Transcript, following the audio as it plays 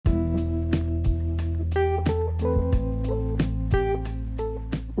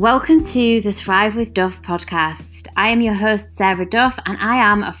Welcome to the Thrive with Duff podcast. I am your host, Sarah Duff, and I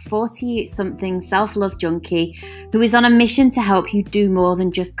am a 40-something self-love junkie who is on a mission to help you do more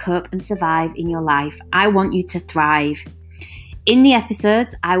than just cope and survive in your life. I want you to thrive. In the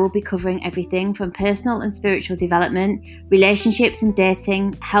episodes, I will be covering everything from personal and spiritual development, relationships and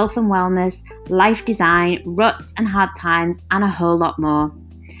dating, health and wellness, life design, ruts and hard times, and a whole lot more.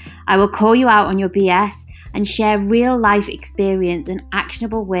 I will call you out on your BS and share real life experience and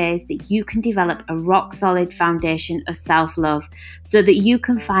actionable ways that you can develop a rock solid foundation of self-love so that you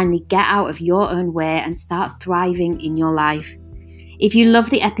can finally get out of your own way and start thriving in your life. If you love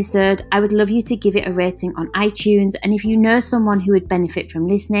the episode, I would love you to give it a rating on iTunes, and if you know someone who would benefit from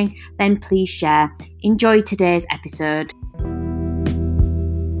listening, then please share. Enjoy today's episode.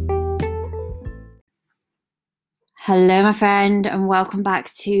 Hello, my friend, and welcome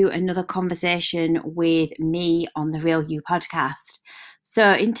back to another conversation with me on the Real You podcast.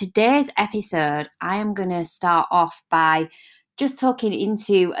 So in today's episode, I am going to start off by just talking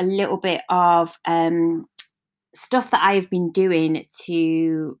into a little bit of stuff that I have been doing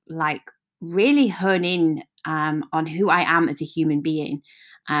to really hone in on who I am as a human being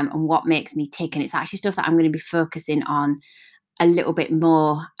and what makes me tick. And it's actually stuff that I'm going to be focusing on a little bit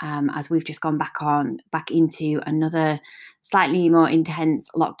more as we've just gone back into another slightly more intense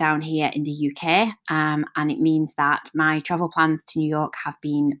lockdown here in the UK. And it means that my travel plans to New York have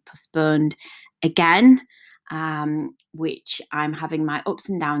been postponed again, which I'm having my ups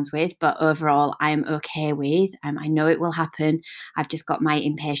and downs with, but overall I am okay with. I know it will happen. I've just got my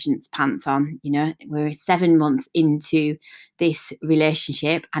impatience pants on. You know, we're 7 months into this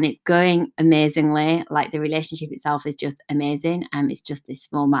relationship and it's going amazingly. Like, the relationship itself is just amazing. It's just this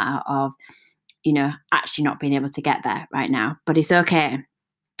small matter of, actually not being able to get there right now, but it's okay.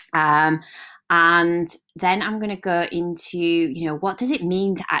 And then I'm going to go into, what does it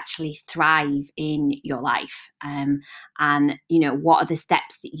mean to actually thrive in your life? And, what are the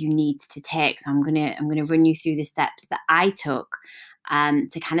steps that you need to take? So I'm going to run you through the steps that I took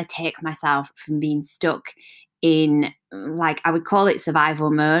to kind of take myself from being stuck in, I would call it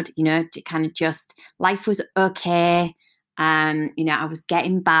survival mode, to kind of just, life was okay. I was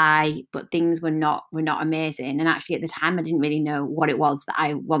getting by, but things were not amazing. And actually at the time, I didn't really know what it was that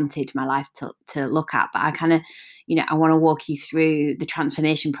I wanted my life to look at. But I kind of, I want to walk you through the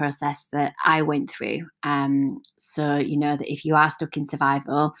transformation process that I went through. So, that if you are stuck in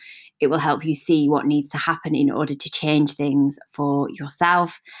survival, it will help you see what needs to happen in order to change things for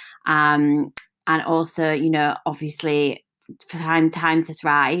yourself. And also, obviously, Time to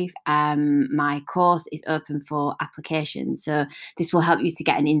Thrive, my course is open for application. So this will help you to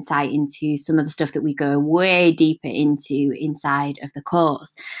get an insight into some of the stuff that we go way deeper into inside of the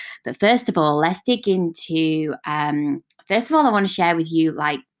course. But first of all, let's dig into, I want to share with you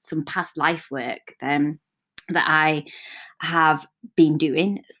some past life work that I have been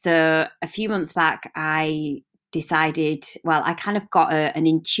doing. So a few months back, I decided, I kind of got an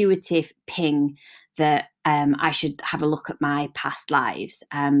intuitive ping that I should have a look at my past lives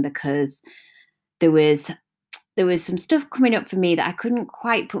because there was some stuff coming up for me that I couldn't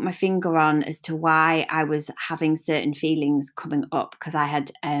quite put my finger on as to why I was having certain feelings coming up, because I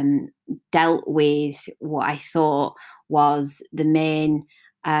had dealt with what I thought was the main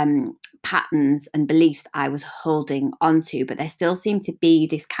patterns and beliefs that I was holding onto, but there still seemed to be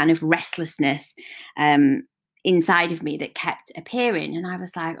this kind of restlessness inside of me that kept appearing. And I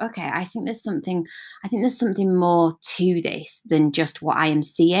was like, okay, I think there's something more to this than just what I am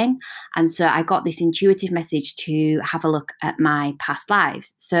seeing. And so I got this intuitive message to have a look at my past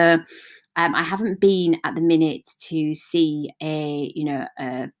lives. So I haven't been at the minute to see a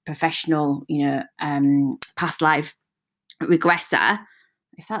professional, past life regressor,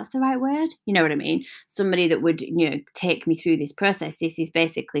 if that's the right word, you know what I mean? Somebody that would, take me through this process. This is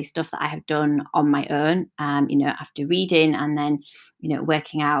basically stuff that I have done on my own, after reading and then,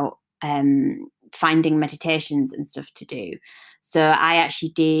 working out, finding meditations and stuff to do. So I actually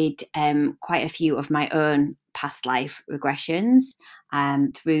did quite a few of my own past life regressions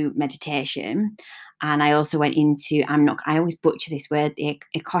through meditation. And I also went into, I always butcher this word, the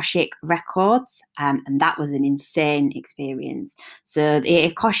Akashic records. And that was an insane experience. So the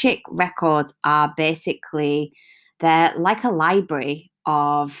Akashic records are basically, they're like a library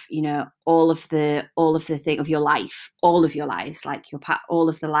of, all of the thing of your life, all of your lives, like all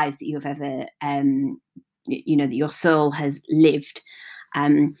of the lives that you have ever, that your soul has lived.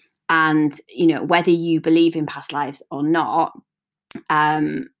 And, whether you believe in past lives or not,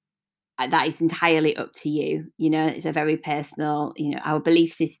 that is entirely up to you. It's a very personal, our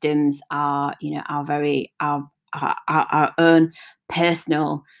belief systems are, are our own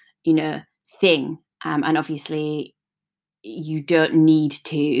personal, thing. And obviously, you don't need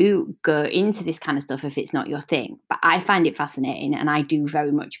to go into this kind of stuff if it's not your thing. But I find it fascinating, and I do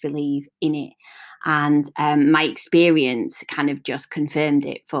very much believe in it. And my experience kind of just confirmed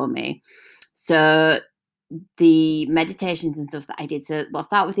it for me. So the meditations and stuff that I did. So we'll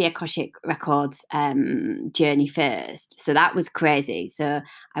start with the Akashic Records journey first. So that was crazy. So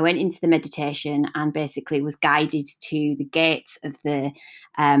I went into the meditation and basically was guided to the gates of the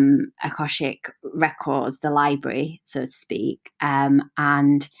Akashic Records, the library, so to speak. And,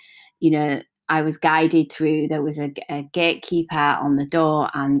 I was guided through, there was a gatekeeper on the door,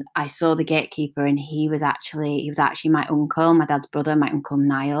 and I saw the gatekeeper, and he was actually my uncle, my dad's brother, my uncle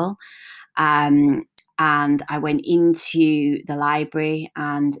Niall. And I went into the library,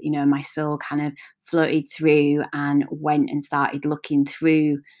 and my soul kind of floated through and went and started looking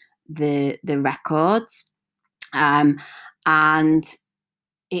through the records, and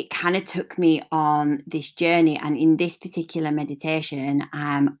it kind of took me on this journey. And in this particular meditation,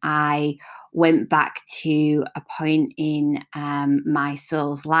 I went back to a point in my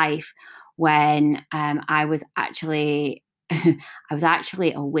soul's life when I was actually a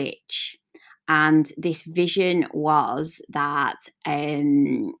witch. And this vision was that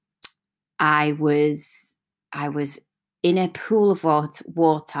I was in a pool of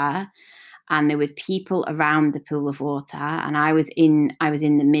water, and there was people around the pool of water, and I was in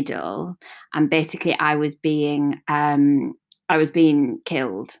the middle, and basically I was being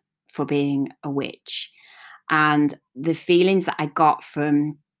killed for being a witch. And the feelings that I got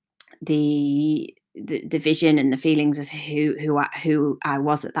from the vision and the feelings of who I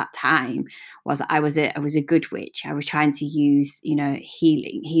was at that time was I was a good witch. I was trying to use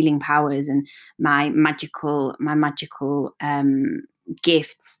healing powers and my magical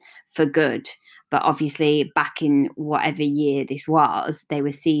gifts for good. But obviously, back in whatever year this was, they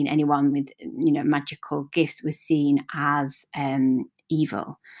were seeing anyone with magical gifts was seen as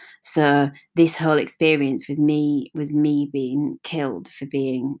evil. So this whole experience with me was me being killed for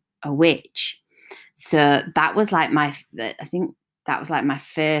being a witch. So that was like I think that was like my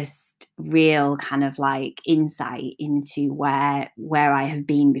first real kind of like insight into where I have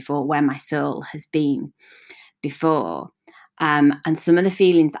been before, where my soul has been before. And some of the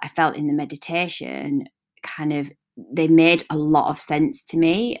feelings that I felt in the meditation kind of, they made a lot of sense to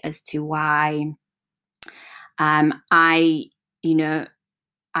me as to why I know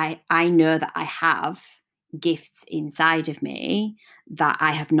that I have gifts inside of me that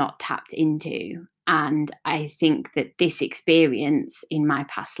I have not tapped into. And I think that this experience in my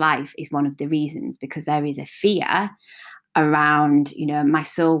past life is one of the reasons, because there is a fear around, my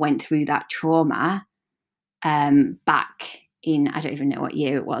soul went through that trauma back in, I don't even know what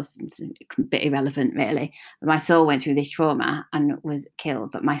year it was, it's a bit irrelevant really, but my soul went through this trauma and was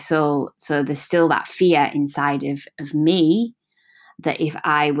killed. But my soul, so there's still that fear inside of me that if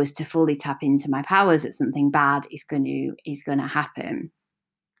I was to fully tap into my powers, that something bad is going to happen.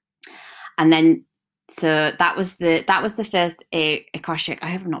 And then, so that was the first Akashic. I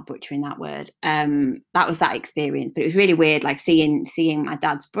hope I'm not butchering that word. That was that experience, but it was really weird, like seeing my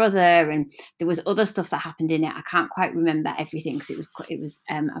dad's brother, and there was other stuff that happened in it. I can't quite remember everything because it was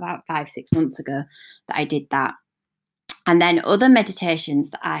about 5-6 months ago that I did that. And then other meditations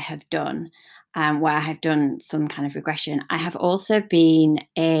that I have done, where I have done some kind of regression. I have also been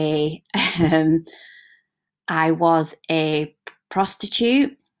I was a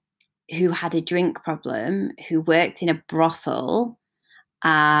prostitute who had a drink problem, who worked in a brothel.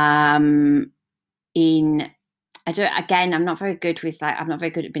 I'm not very good with I'm not very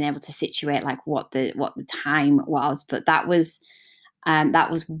good at being able to situate like what the time was, but that was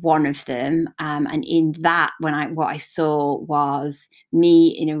one of them. And in that, what I saw was me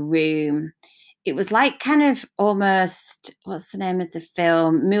in a room. It was like kind of almost, what's the name of the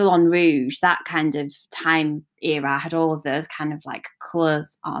film? Moulin Rouge, that kind of time era. I had all of those kind of like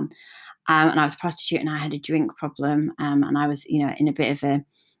clothes on. And I was a prostitute, and I had a drink problem. And I was, in a bit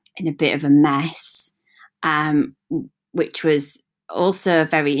of a mess, which was also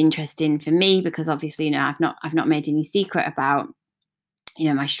very interesting for me because obviously, I've not made any secret about,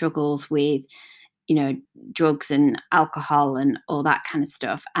 my struggles with, drugs and alcohol and all that kind of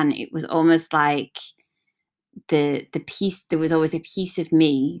stuff. And it was almost like the piece, there was always a piece of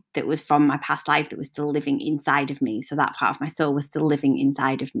me that was from my past life that was still living inside of me. So that part of my soul was still living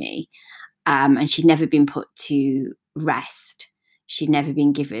inside of me. And she'd never been put to rest. She'd never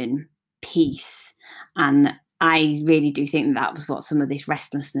been given peace. And I really do think that was what some of this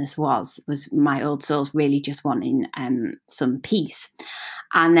restlessness was my old soul's really just wanting some peace.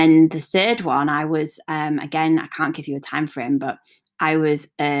 And then the third one, I was again, I can't give you a time frame, but I was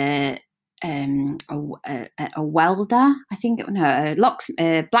a welder, I think, no,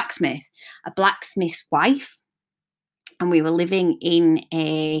 a blacksmith's wife, and we were living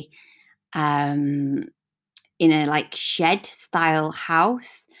um, in a like shed style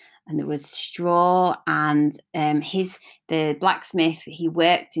house, and there was straw, and the blacksmith, he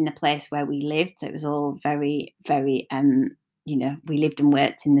worked in the place where we lived, so it was all very very we lived and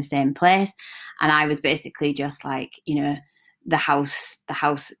worked in the same place, and I was basically just like the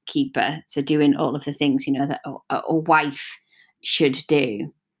housekeeper, so doing all of the things that a wife should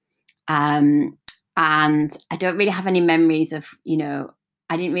do. And I don't really have any memories of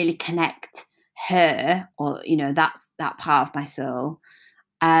I didn't really connect her, or that's that part of my soul,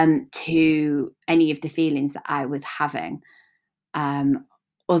 to any of the feelings that I was having,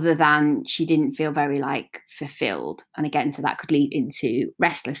 other than she didn't feel very like fulfilled, and again, so that could lead into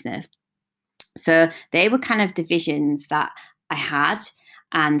restlessness. So they were kind of the visions that I had,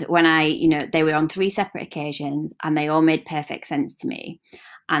 and when they were on 3 separate occasions, and they all made perfect sense to me.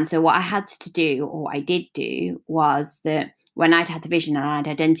 And so what I had to do, or I did do, was that when I'd had the vision and I'd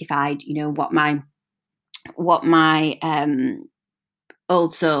identified what my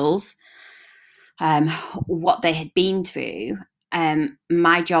old souls, what they had been through,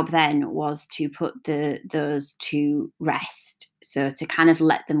 my job then was to put those to rest. So to kind of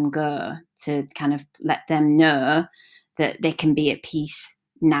let them go, to kind of let them know that they can be at peace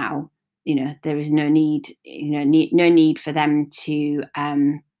now. There is no need, no need for them to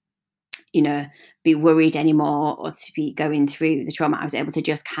be worried anymore, or to be going through the trauma. I was able to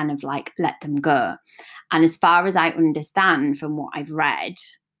just kind of like let them go. And as far as I understand from what I've read,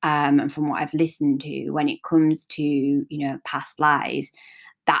 and from what I've listened to, when it comes to past lives,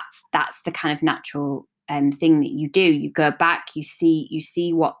 that's the kind of natural thing that you do. You go back, you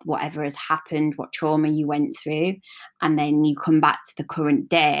see whatever has happened, what trauma you went through, and then you come back to the current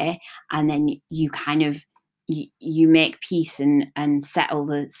day, and then you kind of you make peace and settle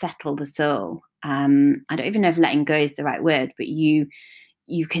the soul. I don't even know if letting go is the right word, but you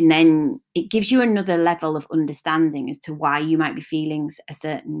can then, it gives you another level of understanding as to why you might be feeling a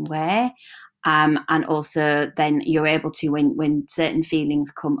certain way, and also then you're able to, when certain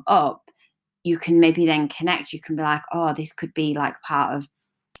feelings come up, you can maybe then connect. You can be like, oh, this could be like part of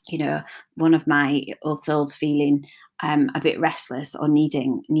one of my old souls feeling a bit restless, or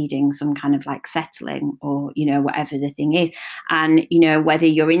needing some kind of like settling, or whatever the thing is. And whether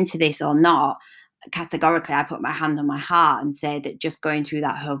you're into this or not, categorically I put my hand on my heart and say that just going through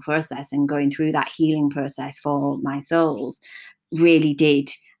that whole process, and going through that healing process for my souls, really did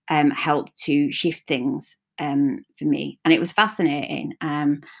help to shift things for me. And it was fascinating.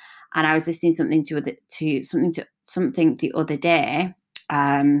 And I was listening something the other day.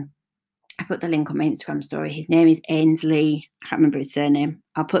 I put the link on my Instagram story. His name is Ainsley. I can't remember his surname.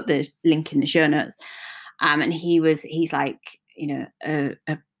 I'll put the link in the show notes. And he's like, a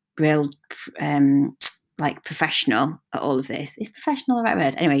real like professional at all of this. Is professional the right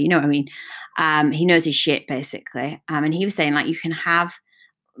word? Anyway, you know what I mean. He knows his shit, basically. And he was saying, like, you can have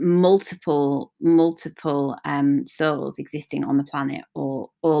multiple souls existing on the planet, or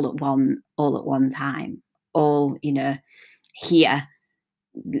all at one time, all here,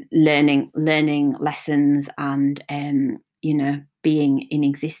 learning lessons, and being in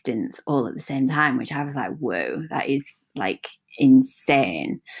existence all at the same time, which I was like, whoa, that is like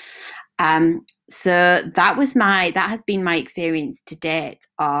insane. So that has been my experience to date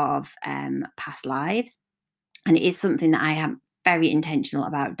of past lives, and it is something that I am very intentional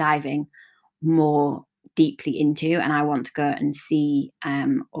about diving more deeply into, and I want to go and see,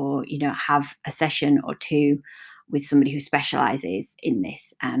 or have a session or two with somebody who specializes in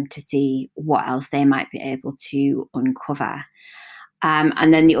this, to see what else they might be able to uncover.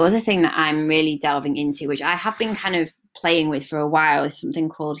 And then the other thing that I'm really delving into, which I have been kind of playing with for a while, is something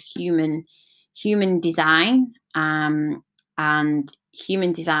called human design. And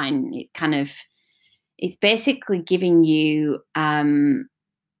human design, it's basically giving you a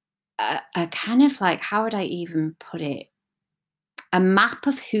kind of like, how would I even put it? A map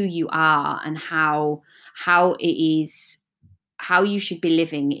of who you are, and how it is, how you should be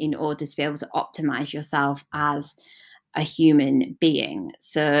living in order to be able to optimize yourself as a human being.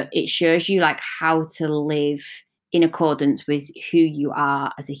 So it shows you like how to live in accordance with who you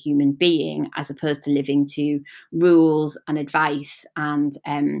are as a human being, as opposed to living to rules and advice and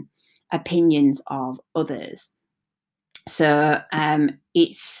opinions of others. So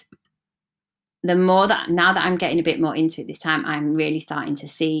it's the more that now that I'm getting a bit more into it this time, I'm really starting to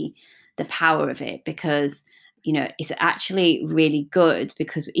see the power of it, because it's actually really good,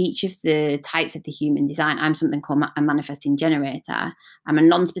 because each of the types of the human design, I'm something called a manifesting generator. I'm a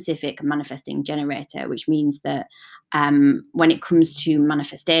non-specific manifesting generator, which means that when it comes to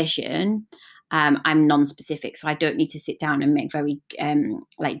manifestation, I'm non-specific, so I don't need to sit down and make very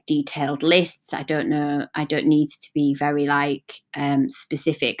like detailed lists. I don't need to be very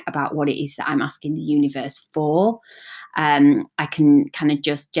specific about what it is that I'm asking the universe for. I can kind of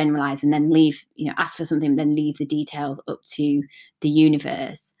just generalize and then leave, ask for something, then leave the details up to the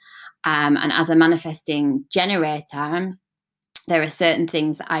universe. And as a manifesting generator, there are certain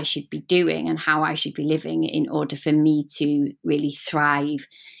things that I should be doing and how I should be living in order for me to really thrive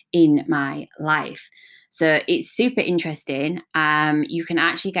in my life. So it's super interesting. You can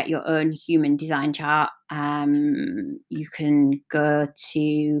actually get your own human design chart. You can go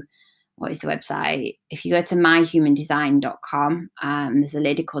to, what is the website? If you go to myhumandesign.com, there's a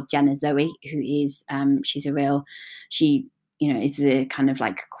lady called Jenna Zoe, who is, she is the kind of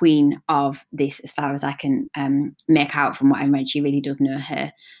like queen of this, as far as I can make out from what I read. She really does know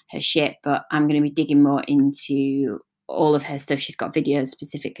her shit, but I'm going to be digging more into all of her stuff. She's got videos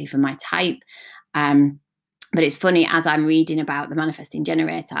specifically for my type. But it's funny, as I'm reading about the manifesting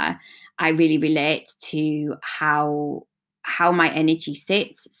generator, I really relate to how my energy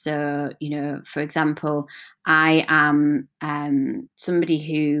sits. So, for example, I am somebody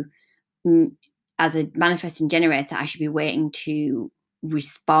who, as a manifesting generator, I should be waiting to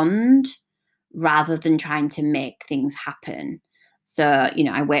respond rather than trying to make things happen. So,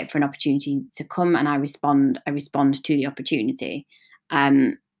 I wait for an opportunity to come and I respond to the opportunity.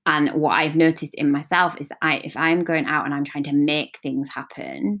 And what I've noticed in myself is that if I'm going out and I'm trying to make things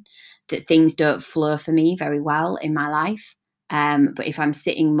happen, that things don't flow for me very well in my life. But if I'm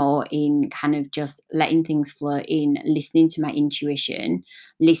sitting more in kind of just letting things flow in, listening to my intuition,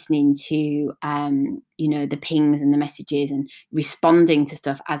 listening to, the pings and the messages and responding to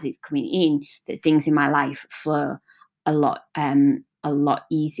stuff as it's coming in, that things in my life flow a lot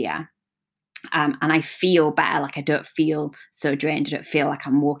easier. And I feel better. Like, I don't feel so drained. I don't feel like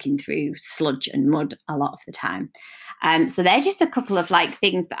I'm walking through sludge and mud a lot of the time. So they're just a couple of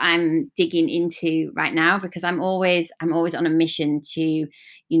things that I'm digging into right now, because I'm always on a mission to,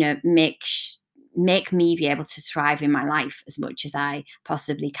 make me be able to thrive in my life as much as I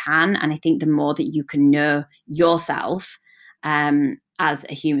possibly can. And I think the more that you can know yourself as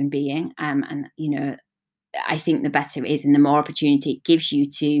a human being, and I think the better it is, and the more opportunity it gives you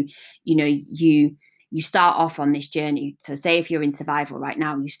to, you start off on this journey. So say if you're in survival right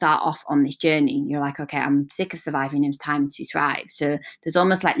now, you start off on this journey, you're like, okay, I'm sick of surviving, it's time to thrive. So there's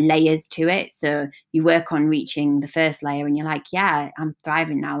almost like layers to it. So you work on reaching the first layer and you're like, yeah, I'm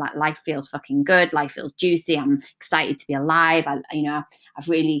thriving now. Like, life feels fucking good. Life feels juicy. I'm excited to be alive. I've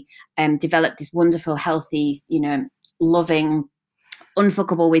really developed this wonderful, healthy, loving,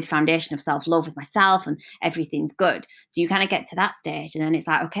 unfuckable with foundation of self-love with myself, and everything's good. So you kind of get to that stage, and then it's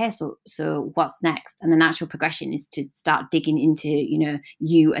like, okay, so what's next? And the natural progression is to start digging into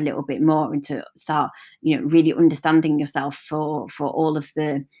you a little bit more, and to start really understanding yourself for all of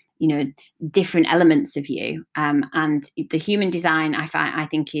the different elements of you. And the human design, I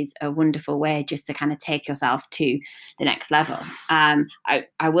think, is a wonderful way just to kind of take yourself to the next level. I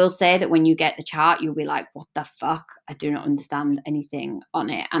will say that when you get the chart, you'll be like, what the fuck? I do not understand anything on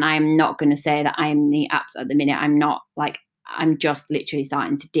it. And I'm not going to say that I'm the apps at the minute. I'm just literally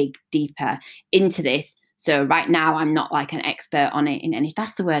starting to dig deeper into this. So right now, I'm not like an expert on it in any,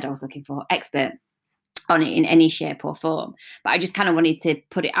 that's the word I was looking for, expert on it in any shape or form. But I just kind of wanted to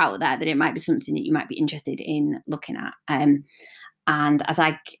put it out there that it might be something that you might be interested in looking at. And as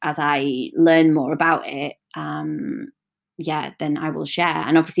I learn more about it, then I will share.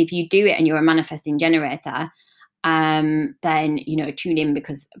 And obviously, if you do it and you're a manifesting generator, then tune in,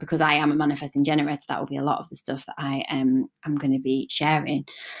 because I am a manifesting generator. That will be a lot of the stuff that I'm going to be sharing.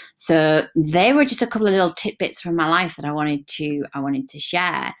 So they were just a couple of little tidbits from my life that I wanted to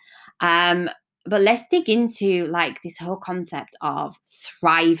share. But let's dig into this whole concept of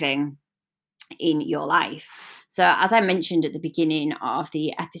thriving in your life. So as I mentioned at the beginning of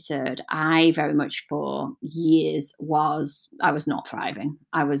the episode, I very much for years I was not thriving.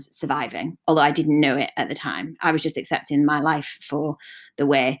 I was surviving, although I didn't know it at the time. I was just accepting my life for the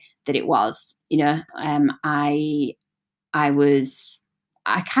way that it was. I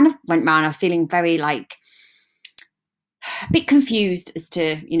kind of went around feeling very a bit confused as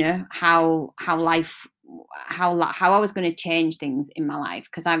to how life, how I was going to change things in my life,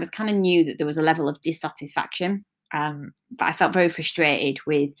 because I was kind of knew that there was a level of dissatisfaction, but I felt very frustrated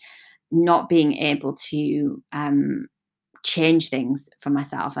with not being able to change things for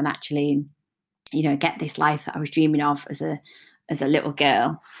myself and actually, get this life that I was dreaming of as a little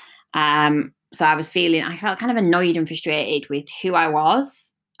girl. So I felt kind of annoyed and frustrated with who I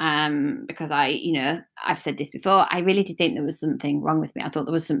was, because I've said this before, I really did think there was something wrong with me. I thought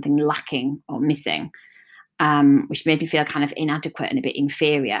there was something lacking or missing, which made me feel kind of inadequate and a bit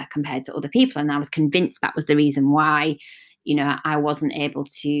inferior compared to other people. And I was convinced that was the reason why, I wasn't able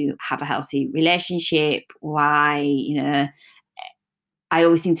to have a healthy relationship, why, I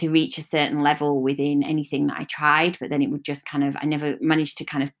always seemed to reach a certain level within anything that I tried, but then it would just I never managed to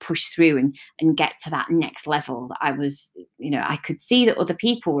kind of push through and get to that next level that I was, I could see that other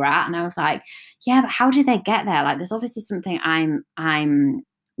people were at. And I was like, yeah, but how did they get there? Like, there's obviously something I'm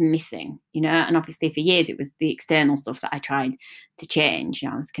missing, and obviously for years it was the external stuff that I tried to change.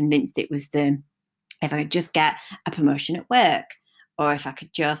 I was convinced it was if I could just get a promotion at work, or if I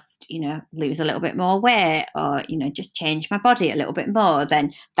could just, lose a little bit more weight, or, just change my body a little bit more,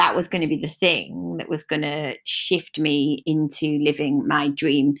 then that was going to be the thing that was going to shift me into living my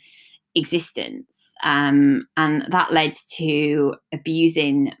dream existence. And that led to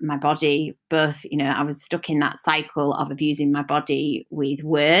abusing my body. Both, I was stuck in that cycle of abusing my body with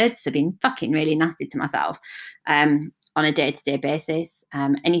words, so being fucking really nasty to myself. On a day-to-day basis.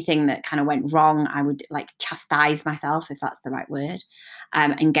 Anything that kind of went wrong, I would like chastise myself, if that's the right word,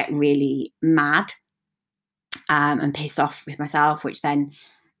 and get really mad and pissed off with myself, which then,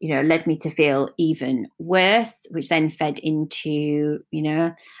 led me to feel even worse, which then fed into,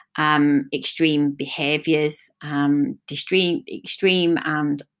 extreme behaviors, extreme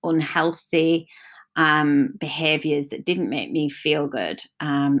and unhealthy behaviors that didn't make me feel good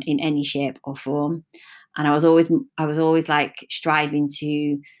in any shape or form. And I was always like striving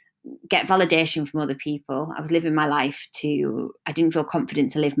to get validation from other people. I was living my life I didn't feel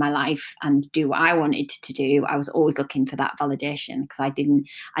confident to live my life and do what I wanted to do. I was always looking for that validation because I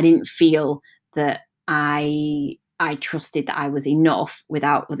didn't feel that I trusted that I was enough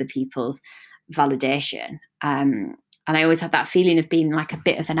without other people's validation. And I always had that feeling of being like a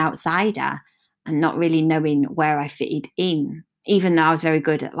bit of an outsider and not really knowing where I fitted in, even though I was very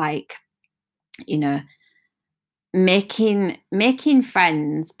good at like, making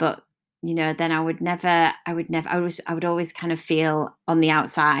friends, but then I would always kind of feel on the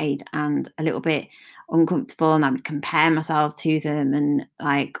outside and a little bit uncomfortable, and I would compare myself to them and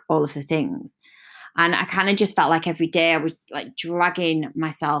like all of the things. And I kind of just felt like every day I was like dragging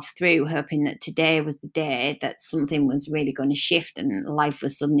myself through, hoping that today was the day that something was really going to shift and life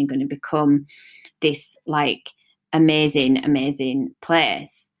was suddenly going to become this like amazing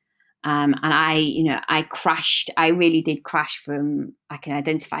place. And I crashed. I really did crash from, I can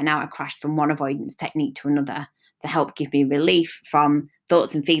identify now, I crashed from one avoidance technique to another to help give me relief from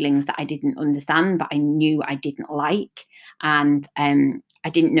thoughts and feelings that I didn't understand, but I knew I didn't like. And I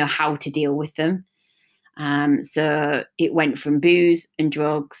didn't know how to deal with them. So it went from booze and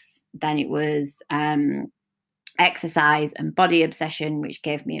drugs, then it was exercise and body obsession, which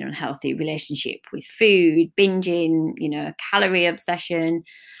gave me an unhealthy relationship with food, binging, calorie obsession.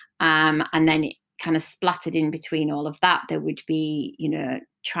 And then it kind of splattered in between all of that. There would be,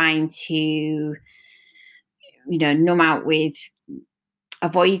 trying to, numb out with,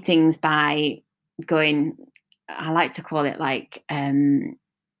 avoid things by going, I like to call it like,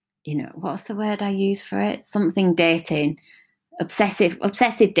 what's the word I use for it? Something dating. Obsessive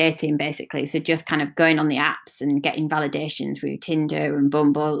dating, basically. So just kind of going on the apps and getting validation through Tinder and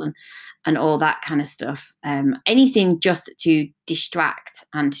Bumble and all that kind of stuff. Anything just to distract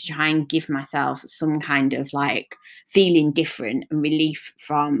and to try and give myself some kind of like feeling different and relief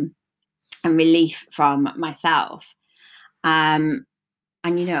from myself. And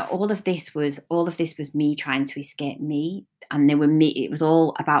all of this was me trying to escape me, and it was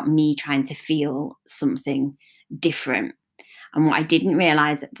all about me trying to feel something different. And what I didn't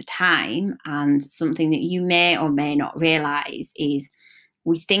realize at the time, and something that you may or may not realize, is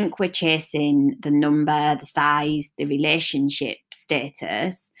we think we're chasing the number, the size, the relationship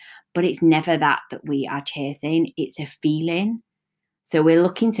status, but it's never that we are chasing. It's a feeling. So we're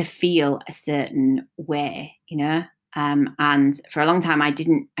looking to feel a certain way, and for a long time, I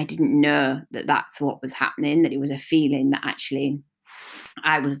didn't know that that's what was happening, that it was a feeling that actually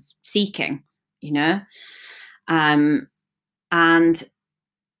I was seeking, and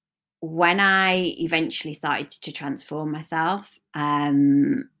when I eventually started to transform myself, I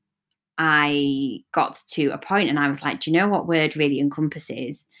got to a point and I was like, do you know what word really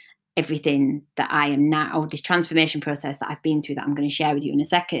encompasses everything that I am now, this transformation process that I've been through that I'm going to share with you in a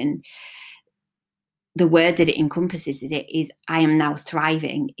second? the word that it encompasses is I am now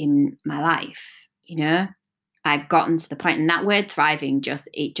thriving in my life. I've gotten to the point, and that word thriving just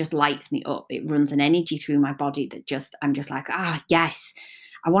lights me up. It runs an energy through my body that I'm just like, yes,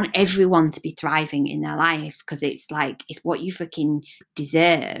 I want everyone to be thriving in their life, because it's like, it's what you freaking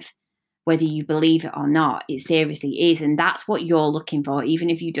deserve, whether you believe it or not. It seriously is. And that's what you're looking for. Even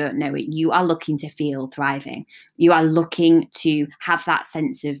if you don't know it, you are looking to feel thriving. You are looking to have that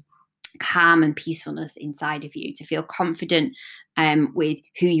sense of calm and peacefulness inside of you, to feel confident with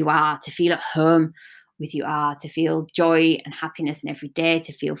who you are, to feel at home with who you are, to feel joy and happiness in every day,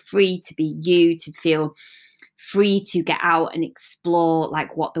 to feel free to be you, to feel free to get out and explore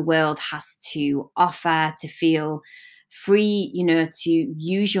like what the world has to offer, to feel free, to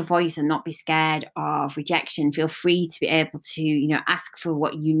use your voice and not be scared of rejection. Feel free to be able to, ask for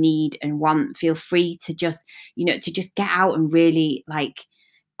what you need and want. Feel free to just, to just get out and really like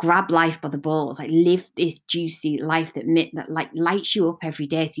grab life by the balls, like live this juicy life that like lights you up every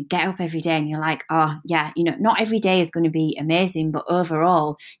day. So you get up every day and you're like, oh yeah, not every day is going to be amazing, but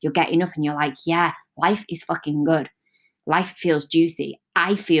overall you're getting up and you're like, yeah, life is fucking good. Life feels juicy.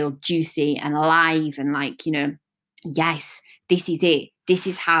 I feel juicy and alive and like, yes, this is it. This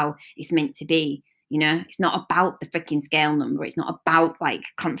is how it's meant to be. It's not about the freaking scale number. It's not about like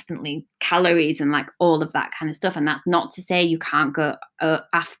constantly calories and like all of that kind of stuff. And that's not to say you can't go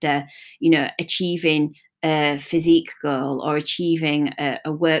after, achieving a physique goal or achieving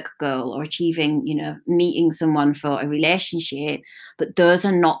a work goal or achieving, meeting someone for a relationship. But those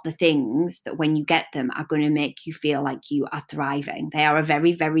are not the things that when you get them are going to make you feel like you are thriving. They are a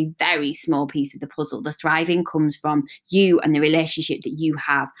very, very, very small piece of the puzzle. The thriving comes from you and the relationship that you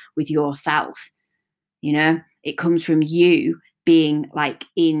have with yourself. It comes from you being like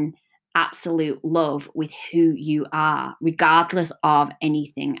in absolute love with who you are, regardless of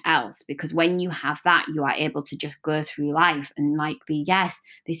anything else. Because when you have that, you are able to just go through life and like be, yes,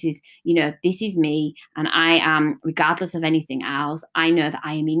 this is me. And I am, regardless of anything else, I know that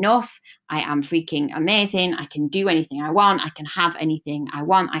I am enough. I am freaking amazing. I can do anything I want. I can have anything I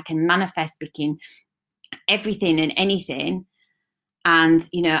want. I can manifest freaking everything and anything. And,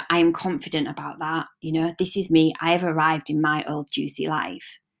 I am confident about that. This is me. I have arrived in my old juicy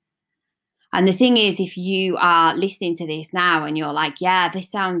life. And the thing is, if you are listening to this now and you're like, yeah, this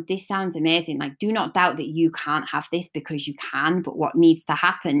sounds amazing. Like, do not doubt that you can't have this, because you can. But what needs to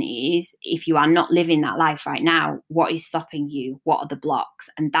happen is, if you are not living that life right now, what is stopping you? What are the blocks?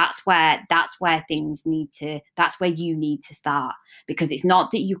 And that's where you need to start, because it's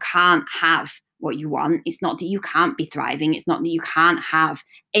not that you can't have what you want. It's not that you can't be thriving. It's not that you can't have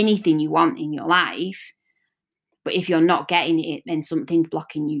anything you want in your life. But if you're not getting it, then something's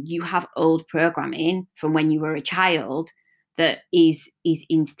blocking you. You have old programming from when you were a child that is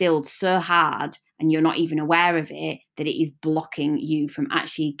instilled so hard, and you're not even aware of it, that it is blocking you from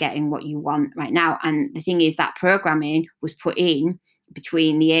actually getting what you want right now. And the thing is, that programming was put in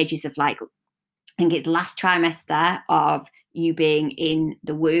between the ages of like, I think it's last trimester of you being in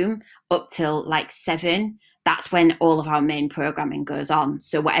the womb up till like 7. That's when all of our main programming goes on.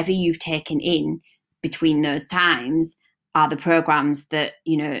 So whatever you've taken in between those times are the programs that,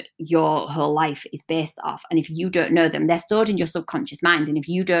 your whole life is based off. And if you don't know them, they're stored in your subconscious mind. And if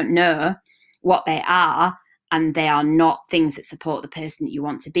you don't know what they are, and they are not things that support the person that you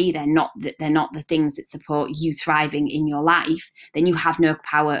want to be, they're not the things that support you thriving in your life, then you have no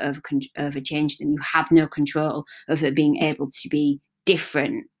power over changing them. You have no control over being able to be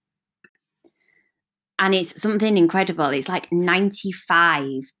different. And it's something incredible. It's like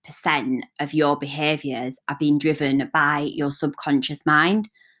 95% of your behaviors are being driven by your subconscious mind.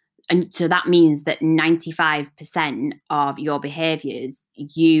 And so that means that 95% of your behaviors,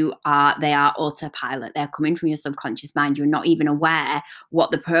 they are autopilot. They're coming from your subconscious mind. You're not even aware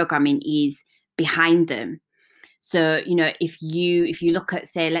what the programming is behind them. So, if you look at,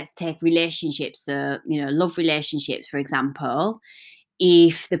 say, let's take relationships, so, love relationships, for example,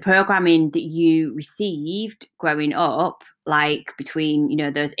 if the programming that you received growing up, like between,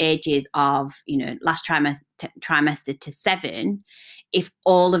 those ages of, last trimester to 7, if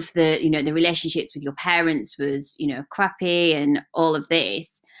all of the, the relationships with your parents was, crappy and all of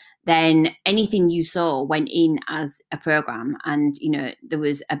this, then anything you saw went in as a program, and, there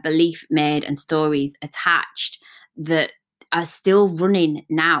was a belief made and stories attached that are still running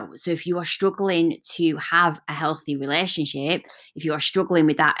now. So if you are struggling to have a healthy relationship, if you are struggling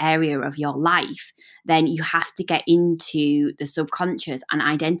with that area of your life, then you have to get into the subconscious and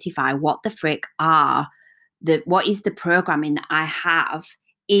identify what the frick what is the programming that I have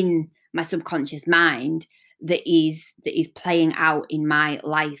in my subconscious mind that is playing out in my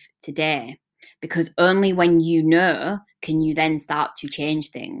life today. because only when you know can you then start to change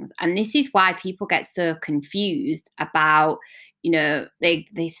things. And this is why people get so confused about,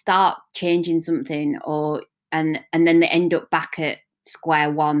 they start changing something, and then they end up back at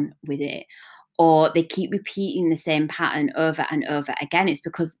square one with it, or they keep repeating the same pattern over and over again. It's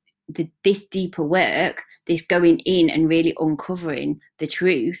because this deeper work, this going in and really uncovering the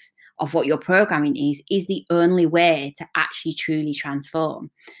truth of what your programming is the only way to actually truly transform.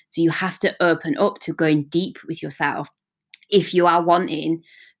 So you have to open up to going deep with yourself if you are wanting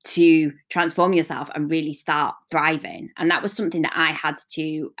to transform yourself and really start thriving. And that was something that I had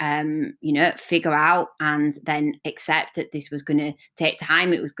to, figure out and then accept that this was going to take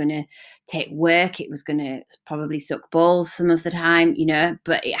time. It was going to take work. It was going to probably suck balls some of the time,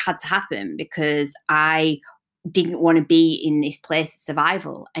 but it had to happen because I didn't want to be in this place of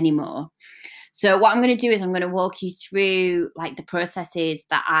survival anymore. So what I'm going to do is I'm going to walk you through like the processes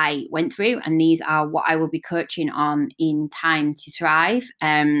that I went through, and these are what I will be coaching on in Time to Thrive,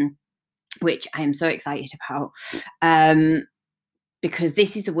 which I am so excited about, because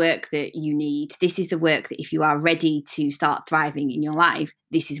this is the work that you need. This is the work that if you are ready to start thriving in your life,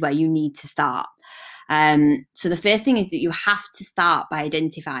 this is where you need to start. So the first thing is that you have to start by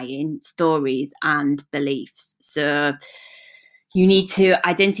identifying stories and beliefs. So you need to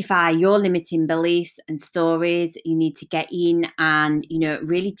identify your limiting beliefs and stories. You need to get in and,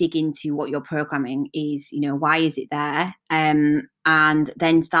 really dig into what your programming is, why is it there? And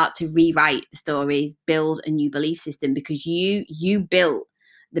then start to rewrite the stories, build a new belief system, because you built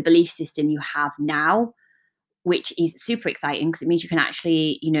the belief system you have now, which is super exciting because it means you can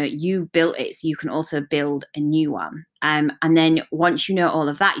actually, you built it, so you can also build a new one. And then once you know all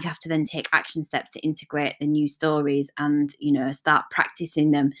of that, you have to then take action steps to integrate the new stories and, start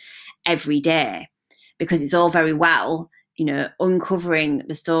practicing them every day, because it's all very well, uncovering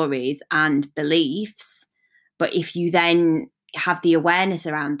the stories and beliefs. But if you then have the awareness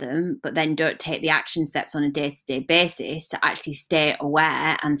around them, but then don't take the action steps on a day-to-day basis to actually stay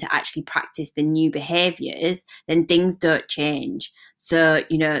aware and to actually practice the new behaviors, then things don't change. So,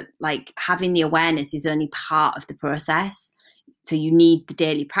 like having the awareness is only part of the process. So you need the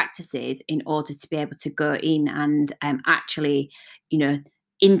daily practices in order to be able to go in and actually,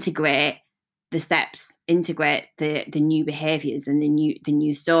 integrate the steps, integrate the new behaviors and the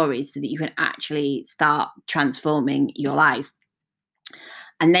new stories, so that you can actually start transforming your life.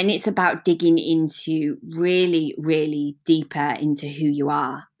 And then it's about digging into really, really deeper into who you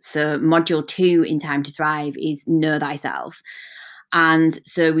are. So module 2 in Time to Thrive is Know Thyself. And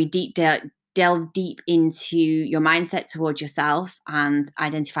so we delve deep into your mindset towards yourself and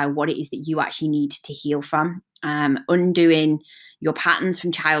identify what it is that you actually need to heal from. Undoing your patterns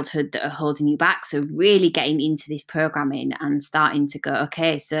from childhood that are holding you back. So really getting into this programming and starting to go,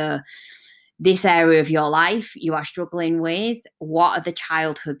 okay, so this area of your life you are struggling with, what are the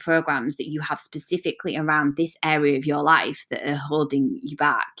childhood programs that you have specifically around this area of your life that are holding you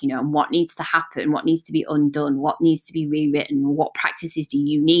back, and what needs to happen, what needs to be undone, what needs to be rewritten, what practices do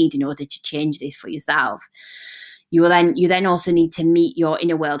you need in order to change this for yourself. You then also need to meet your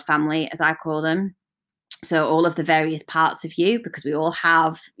inner world family, as I call them. So all of the various parts of you, because we all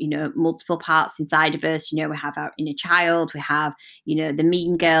have, multiple parts inside of us. We have our inner child, we have, the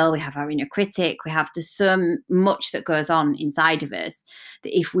mean girl, we have our inner critic, there's so much that goes on inside of us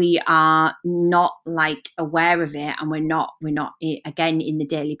that if we are not like aware of it, and we're not again in the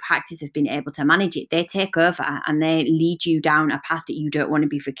daily practice of being able to manage it, they take over and they lead you down a path that you don't want to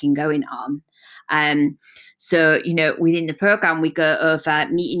be freaking going on. So, within the program, we go over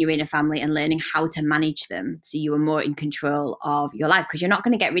meeting your inner family and learning how to manage them, so you are more in control of your life, because you're not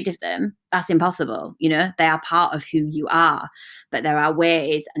going to get rid of them. That's impossible. They are part of who you are, but there are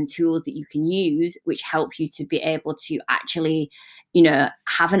ways and tools that you can use which help you to be able to actually,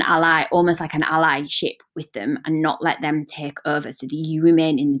 have an ally, almost like an allyship with them, and not let them take over, so that you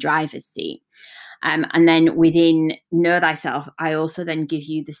remain in the driver's seat. And then within Know Thyself, I also then give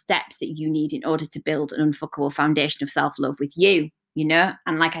you the steps that you need in order to build an unfuckable foundation of self-love with you,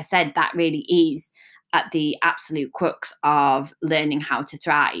 And like I said, that really is at the absolute crux of learning how to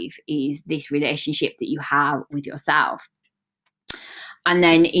thrive, is this relationship that you have with yourself. And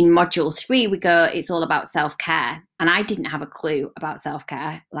then in module 3, we go, it's all about self-care. And I didn't have a clue about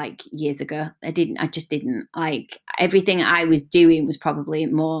self-care like years ago. I just didn't. Like, everything I was doing was probably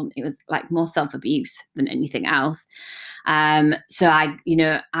more self-abuse than anything else. So I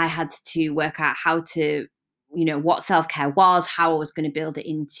had to work out how to, what self-care was, how I was going to build it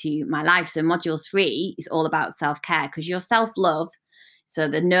into my life. So module 3 is all about self-care, because your self-love, So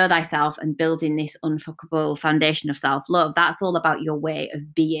the know thyself and building this unfuckable foundation of self-love, that's all about your way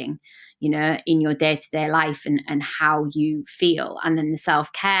of being, in your day-to-day life and how you feel. And then the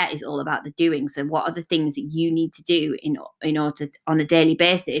self-care is all about the doing. So what are the things that you need to do in order on a daily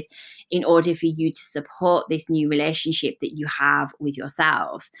basis in order for you to support this new relationship that you have with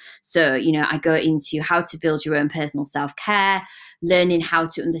yourself? So, I go into how to build your own personal self-care, learning how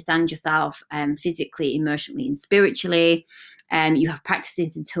to understand yourself physically, emotionally, and spiritually. You have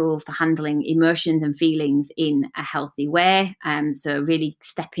practices and tools for handling emotions and feelings in a healthy way. So really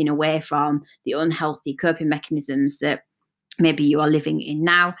stepping away from the unhealthy coping mechanisms that maybe you are living in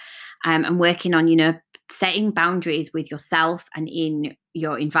now, and working on, setting boundaries with yourself and in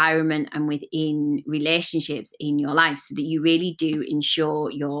your environment and within relationships in your life so that you really do ensure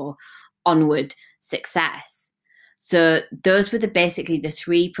your onward success. So those were basically the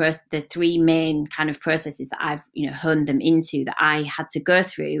three main kind of processes that I've honed them into, that I had to go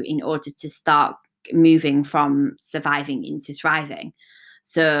through in order to start moving from surviving into thriving.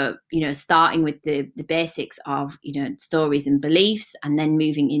 So, starting with the basics of, stories and beliefs, and then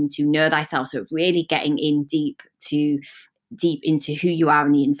moving into know thyself. So really getting in deep into who you are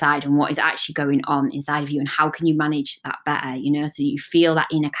on the inside and what is actually going on inside of you and how can you manage that better, so you feel that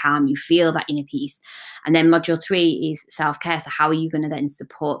inner calm, you feel that inner peace. And then module 3 is self-care. So how are you going to then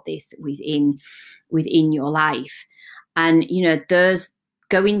support this within your life? And, those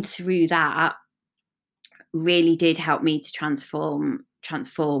going through that really did help me to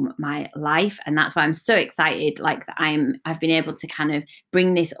transform my life. And that's why I'm so excited, like, that I've been able to kind of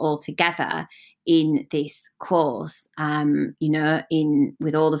bring this all together in this course, in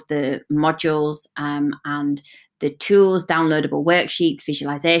with all of the modules, and the tools, downloadable worksheets,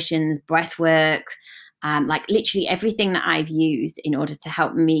 visualizations, breath work, like literally everything that I've used in order to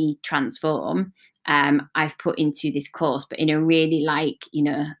help me transform, I've put into this course, but in a really, like,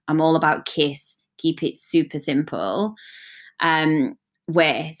 I'm all about KISS, keep it super simple,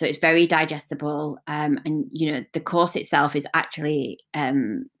 way. So it's very digestible. And, the course itself is actually,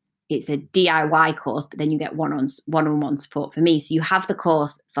 it's a DIY course, but then you get one-on-one support for me. So you have the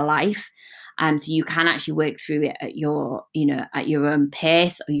course for life. So you can actually work through it at your own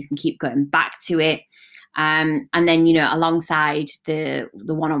pace, or you can keep going back to it. And then, alongside the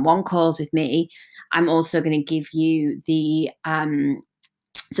one-on-one calls with me, I'm also going to give you the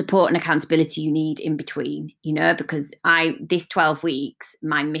support and accountability you need in between, because this 12 weeks,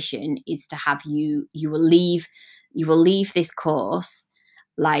 my mission is to have you will leave this course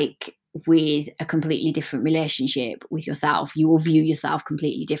like with a completely different relationship with yourself. You will view yourself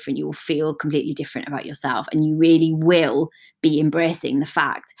completely different. You will feel completely different about yourself. And you really will be embracing the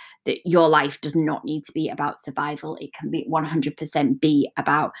fact that your life does not need to be about survival. It can be 100% be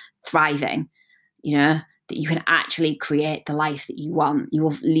about thriving, that you can actually create the life that you want. You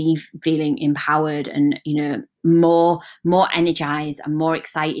will leave feeling empowered and, more energized and more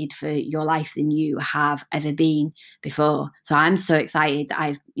excited for your life than you have ever been before. So I'm so excited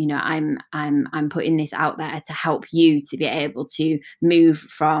that I'm putting this out there to help you to be able to move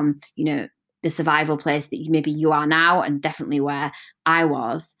from, the survival place that maybe you are now, and definitely where I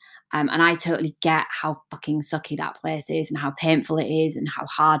was. And I totally get how fucking sucky that place is and how painful it is and how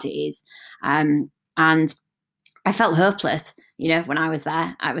hard it is. And I felt hopeless, when I was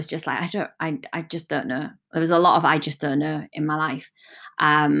there. I was just like, I just don't know. There was a lot of I just don't know in my life.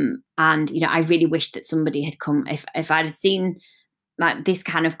 And, I really wish that somebody had come. If I'd have seen like this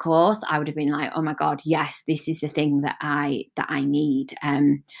kind of course, I would have been like, oh my God, yes, this is the thing that I need.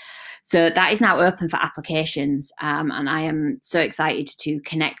 So that is now open for applications, and I am so excited to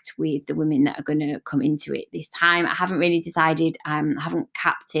connect with the women that are going to come into it this time. I haven't really decided. I haven't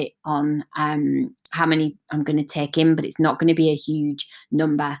capped it on how many I'm going to take in, but it's not going to be a huge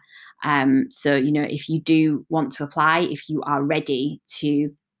number. So, if you do want to apply, if you are ready to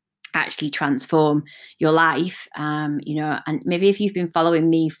actually transform your life, and maybe if you've been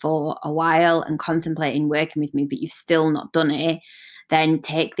following me for a while and contemplating working with me, but you've still not done it, then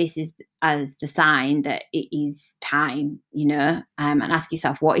take this as the sign that it is time, and ask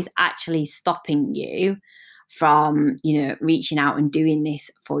yourself, what is actually stopping you from, reaching out and doing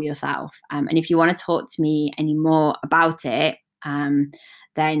this for yourself? And if you want to talk to me any more about it,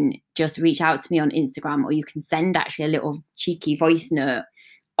 then just reach out to me on Instagram, or you can send actually a little cheeky voice note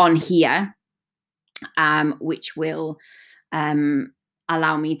on here, which will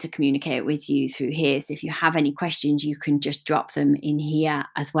allow me to communicate with you through here. So if you have any questions, you can just drop them in here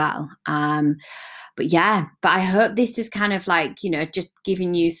as well. But I hope this is kind of like, just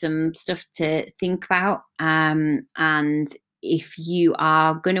giving you some stuff to think about. And if you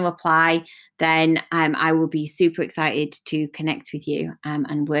are going to apply, then I will be super excited to connect with you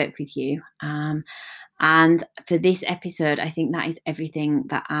and work with you. And for this episode, I think that is everything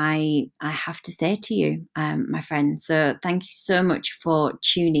that I have to say to you, my friend. So thank you so much for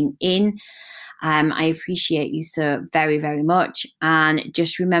tuning in. I appreciate you so very, very much. And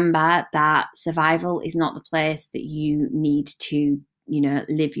just remember that survival is not the place that you need to,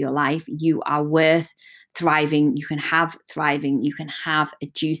 live your life. You are worth thriving. You can have thriving. You can have a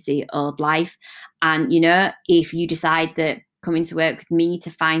juicy old life. And, if you decide that coming to work with me to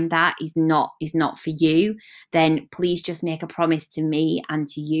find that is not for you, then please just make a promise to me and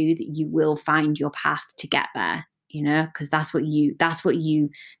to you that you will find your path to get there, because that's what you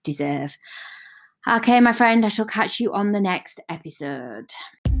deserve. Okay, my friend, I shall catch you on the next episode.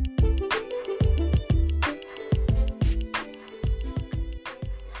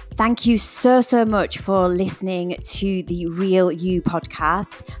 Thank you so much for listening to the Real You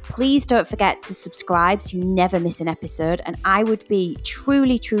podcast. Please don't forget to subscribe so you never miss an episode. And I would be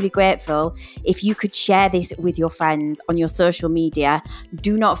truly, truly grateful if you could share this with your friends on your social media.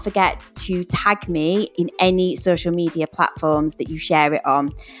 Do not forget to tag me in any social media platforms that you share it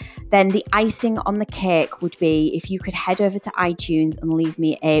on. Then the icing on the cake would be if you could head over to iTunes and leave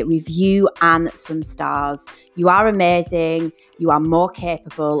me a review and some stars. You are amazing. You are more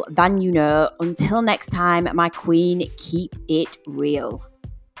capable than you know. Until next time, my queen, keep it real.